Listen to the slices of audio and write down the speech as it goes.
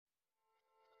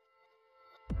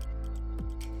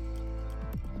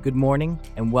Good morning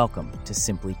and welcome to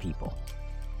Simply People.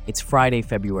 It's Friday,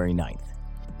 February 9th.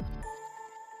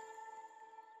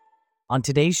 On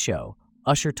today's show,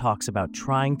 Usher talks about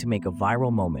trying to make a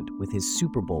viral moment with his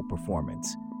Super Bowl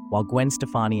performance, while Gwen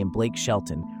Stefani and Blake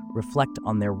Shelton reflect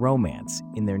on their romance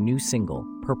in their new single,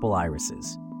 Purple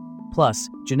Irises. Plus,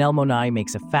 Janelle Monáe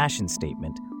makes a fashion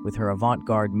statement with her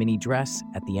Avant-Garde mini dress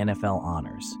at the NFL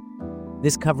Honors.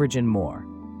 This coverage and more,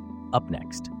 up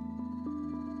next.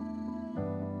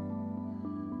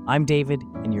 I'm David,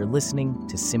 and you're listening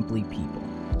to Simply People.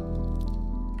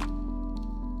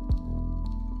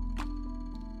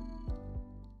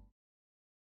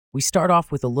 We start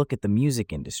off with a look at the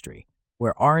music industry,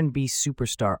 where R&B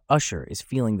superstar Usher is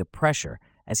feeling the pressure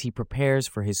as he prepares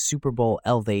for his Super Bowl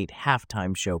Elevate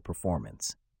halftime show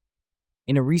performance.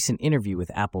 In a recent interview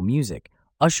with Apple Music,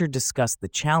 Usher discussed the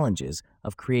challenges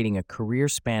of creating a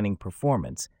career-spanning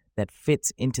performance that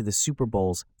fits into the Super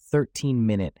Bowl's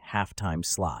 13-minute halftime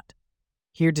slot.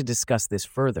 Here to discuss this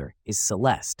further is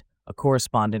Celeste, a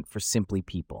correspondent for Simply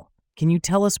People. Can you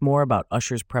tell us more about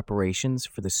Usher's preparations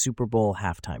for the Super Bowl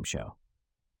halftime show?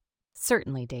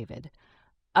 Certainly, David.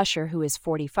 Usher, who is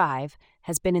 45,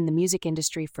 has been in the music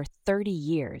industry for 30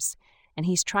 years, and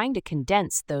he's trying to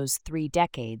condense those 3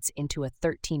 decades into a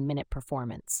 13-minute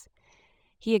performance.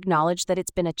 He acknowledged that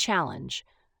it's been a challenge,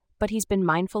 but he's been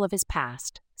mindful of his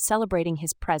past, celebrating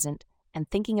his present, and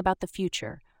thinking about the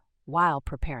future while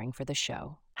preparing for the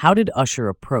show. How did Usher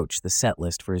approach the set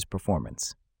list for his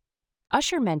performance?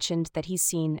 Usher mentioned that he's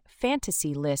seen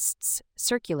fantasy lists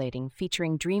circulating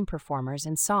featuring dream performers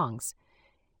and songs.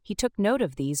 He took note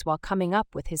of these while coming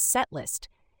up with his set list.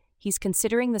 He's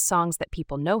considering the songs that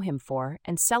people know him for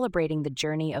and celebrating the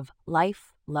journey of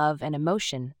life, love, and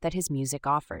emotion that his music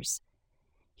offers.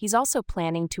 He's also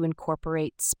planning to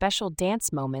incorporate special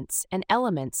dance moments and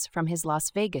elements from his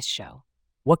Las Vegas show.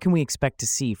 What can we expect to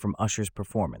see from Usher's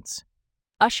performance?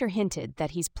 Usher hinted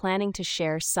that he's planning to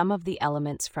share some of the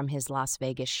elements from his Las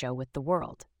Vegas show with the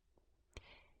world.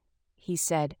 He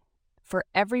said, "For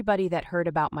everybody that heard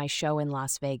about my show in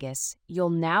Las Vegas, you'll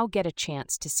now get a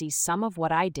chance to see some of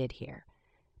what I did here.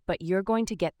 But you're going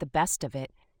to get the best of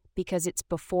it because it's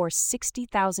before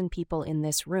 60,000 people in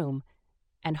this room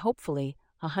and hopefully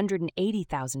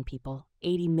 180,000 people,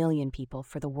 80 million people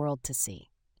for the world to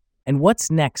see." And what's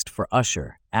next for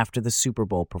Usher after the Super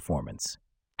Bowl performance?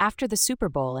 After the Super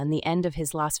Bowl and the end of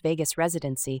his Las Vegas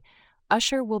residency,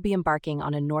 Usher will be embarking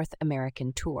on a North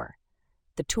American tour.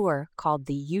 The tour, called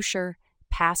the Usher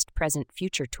Past, Present,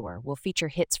 Future Tour, will feature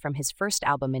hits from his first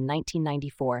album in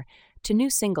 1994 to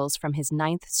new singles from his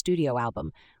 9th studio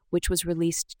album, which was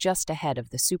released just ahead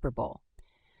of the Super Bowl.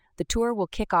 The tour will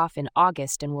kick off in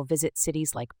August and will visit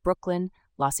cities like Brooklyn,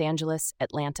 Los Angeles,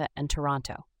 Atlanta, and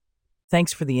Toronto.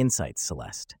 Thanks for the insights,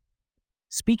 Celeste.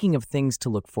 Speaking of things to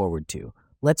look forward to,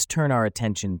 let's turn our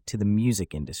attention to the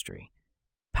music industry.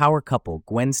 Power couple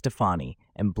Gwen Stefani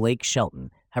and Blake Shelton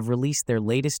have released their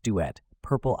latest duet,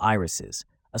 Purple Irises,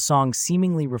 a song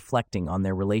seemingly reflecting on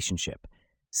their relationship,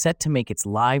 set to make its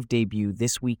live debut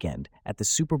this weekend at the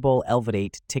Super Bowl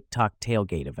Elevate TikTok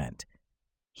tailgate event.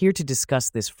 Here to discuss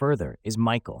this further is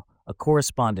Michael, a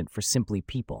correspondent for Simply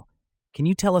People. Can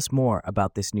you tell us more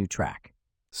about this new track?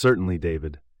 Certainly,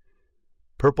 David.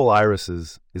 Purple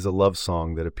Irises is a love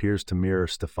song that appears to mirror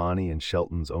Stefani and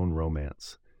Shelton's own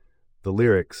romance. The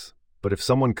lyrics, "But if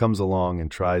someone comes along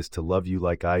and tries to love you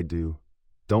like I do,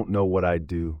 don't know what I'd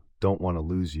do, don't want to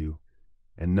lose you,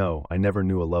 and no, I never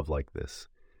knew a love like this.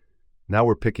 Now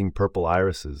we're picking purple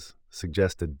irises,"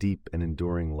 suggest a deep and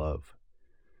enduring love.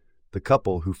 The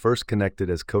couple, who first connected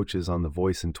as coaches on The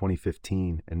Voice in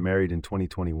 2015 and married in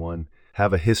 2021,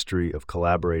 have a history of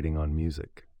collaborating on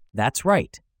music. That's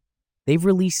right. They've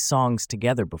released songs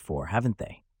together before, haven't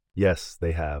they? Yes,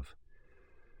 they have.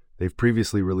 They've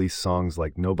previously released songs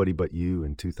like Nobody But You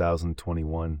in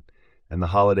 2021 and the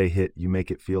holiday hit You Make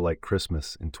It Feel Like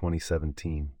Christmas in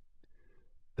 2017.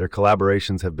 Their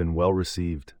collaborations have been well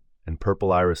received, and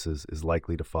Purple Irises is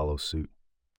likely to follow suit.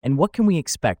 And what can we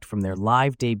expect from their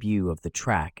live debut of the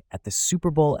track at the Super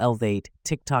Bowl Elevate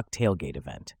TikTok tailgate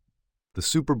event? The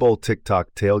Super Bowl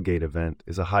TikTok tailgate event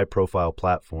is a high-profile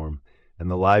platform,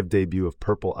 and the live debut of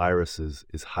Purple Irises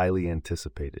is highly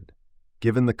anticipated.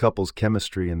 Given the couple's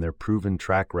chemistry and their proven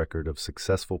track record of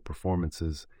successful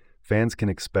performances, fans can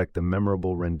expect a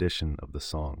memorable rendition of the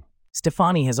song.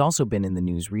 Stefani has also been in the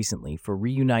news recently for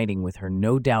reuniting with her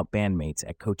No Doubt bandmates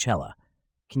at Coachella.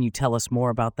 Can you tell us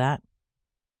more about that?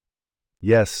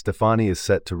 Yes, Stefani is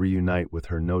set to reunite with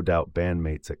her No Doubt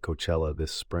bandmates at Coachella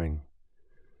this spring.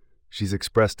 She's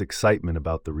expressed excitement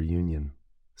about the reunion,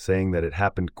 saying that it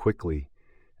happened quickly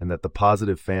and that the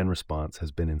positive fan response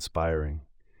has been inspiring.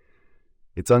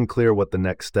 It's unclear what the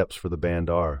next steps for the band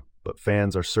are, but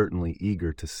fans are certainly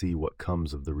eager to see what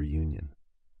comes of the reunion.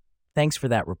 Thanks for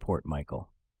that report, Michael.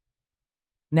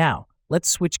 Now, let's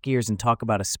switch gears and talk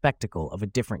about a spectacle of a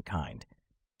different kind.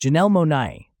 Janelle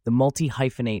Monáe, the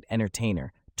multi-hyphenate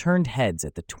entertainer, turned heads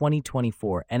at the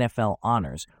 2024 NFL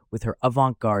Honors with her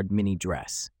Avant-Garde mini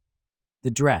dress.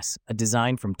 The dress, a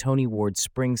design from Tony Ward's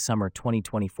Spring-Summer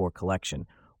 2024 collection,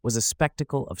 was a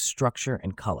spectacle of structure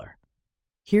and color.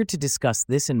 Here to discuss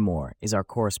this and more is our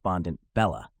correspondent,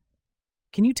 Bella.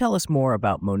 Can you tell us more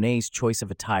about Monáe's choice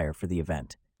of attire for the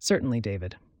event? Certainly,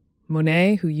 David.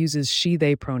 Monáe, who uses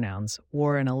she/they pronouns,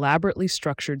 wore an elaborately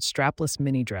structured strapless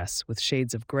mini dress with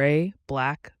shades of gray,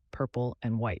 black, purple,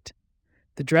 and white.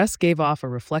 The dress gave off a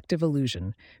reflective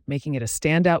illusion, making it a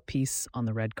standout piece on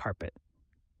the red carpet.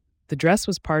 The dress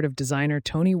was part of designer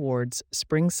Tony Ward's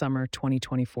Spring-Summer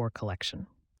 2024 collection.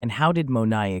 And how did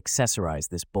Monáe accessorize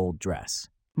this bold dress?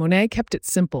 Monáe kept it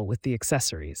simple with the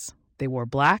accessories. They wore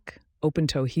black,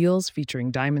 open-toe heels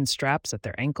featuring diamond straps at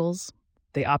their ankles.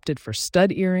 They opted for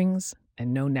stud earrings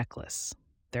and no necklace.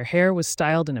 Their hair was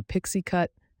styled in a pixie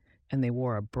cut, and they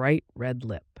wore a bright red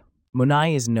lip.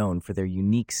 Monáe is known for their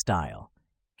unique style.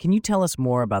 Can you tell us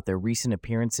more about their recent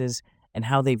appearances and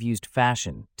how they've used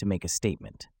fashion to make a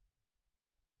statement?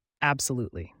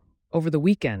 Absolutely. Over the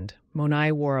weekend,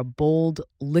 Monáe wore a bold,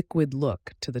 liquid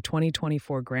look to the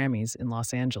 2024 Grammys in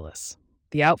Los Angeles.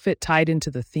 The outfit tied into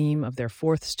the theme of their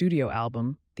fourth studio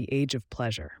album, The Age of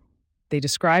Pleasure. They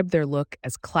described their look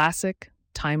as classic,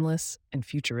 timeless, and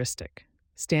futuristic,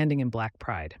 standing in black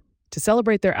pride. To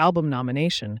celebrate their album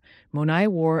nomination, Monáe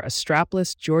wore a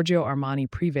strapless Giorgio Armani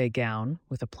Privé gown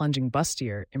with a plunging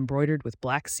bustier embroidered with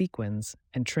black sequins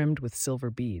and trimmed with silver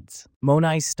beads.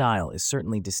 Monáe's style is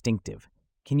certainly distinctive.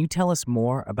 Can you tell us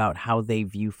more about how they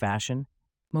view fashion?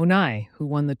 Monáe, who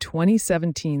won the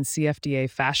 2017 CFDA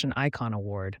Fashion Icon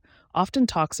Award, often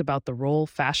talks about the role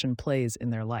fashion plays in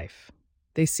their life.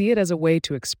 They see it as a way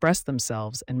to express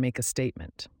themselves and make a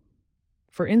statement.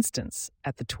 For instance,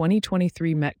 at the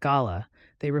 2023 Met Gala,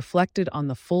 they reflected on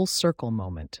the full circle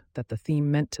moment that the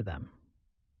theme meant to them.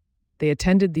 They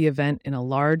attended the event in a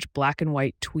large black and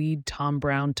white tweed Tom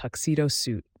Brown tuxedo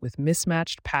suit with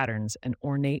mismatched patterns and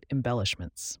ornate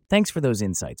embellishments. Thanks for those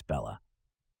insights, Bella.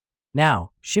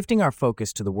 Now, shifting our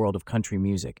focus to the world of country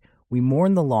music, we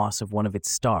mourn the loss of one of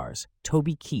its stars,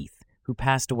 Toby Keith, who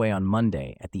passed away on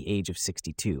Monday at the age of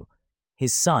 62.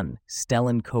 His son,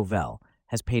 Stellan Covell,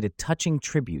 has paid a touching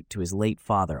tribute to his late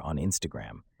father on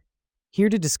Instagram. Here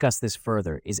to discuss this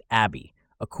further is Abby,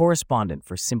 a correspondent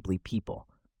for Simply People.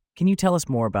 Can you tell us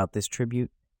more about this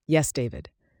tribute? Yes, David.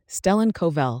 Stellan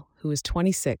Covell, who is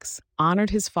 26, honored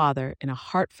his father in a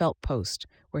heartfelt post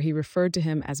where he referred to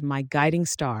him as my guiding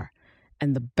star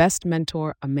and the best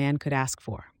mentor a man could ask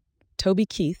for. Toby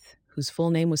Keith, whose full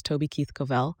name was Toby Keith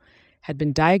Covell, had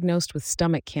been diagnosed with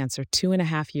stomach cancer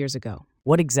 2.5 years ago.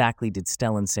 What exactly did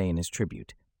Stellan say in his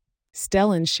tribute?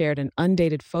 Stellan shared an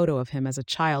undated photo of him as a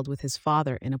child with his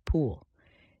father in a pool.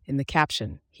 In the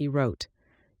caption, he wrote,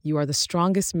 "You are the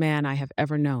strongest man I have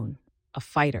ever known, a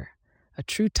fighter, a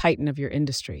true titan of your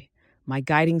industry, my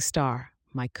guiding star,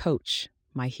 my coach,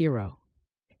 my hero."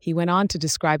 He went on to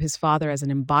describe his father as an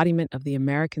embodiment of the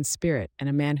American spirit and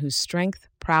a man whose strength,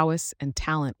 prowess, and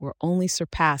talent were only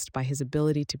surpassed by his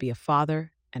ability to be a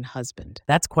father and husband.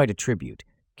 That's quite a tribute.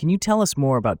 Can you tell us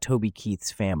more about Toby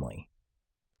Keith's family?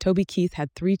 Toby Keith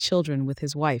had 3 children with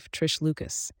his wife, Trish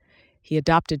Lucas. He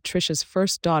adopted Trisha's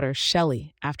first daughter,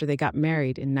 Shelley, after they got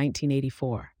married in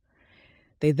 1984.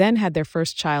 They then had their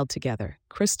first child together,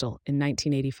 Crystal, in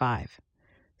 1985.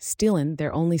 Stellan,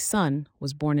 their only son,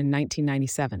 was born in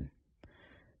 1997.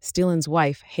 Stellan's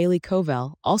wife, Haley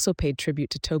Covell, also paid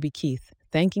tribute to Toby Keith,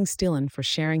 thanking Stellan for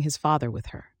sharing his father with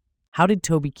her. How did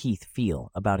Toby Keith feel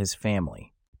about his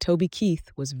family? Toby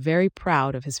Keith was very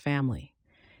proud of his family.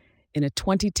 In a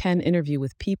 2010 interview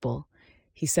with People,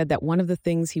 he said that one of the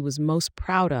things he was most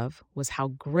proud of was how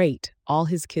great all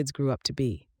his kids grew up to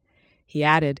be. He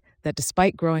added that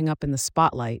despite growing up in the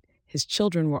spotlight, his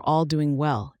children were all doing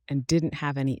well and didn't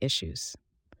have any issues.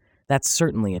 That's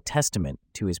certainly a testament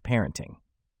to his parenting.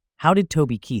 How did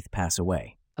Toby Keith pass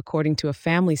away? According to a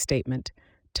family statement,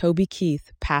 Toby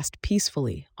Keith passed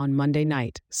peacefully on Monday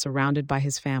night, surrounded by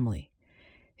his family.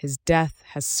 His death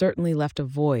has certainly left a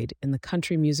void in the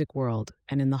country music world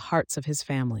and in the hearts of his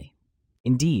family.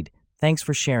 Indeed. Thanks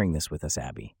for sharing this with us,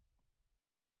 Abby.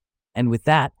 And with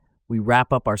that, we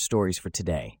wrap up our stories for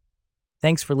today.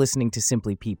 Thanks for listening to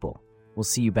Simply People. We'll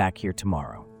see you back here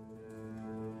tomorrow.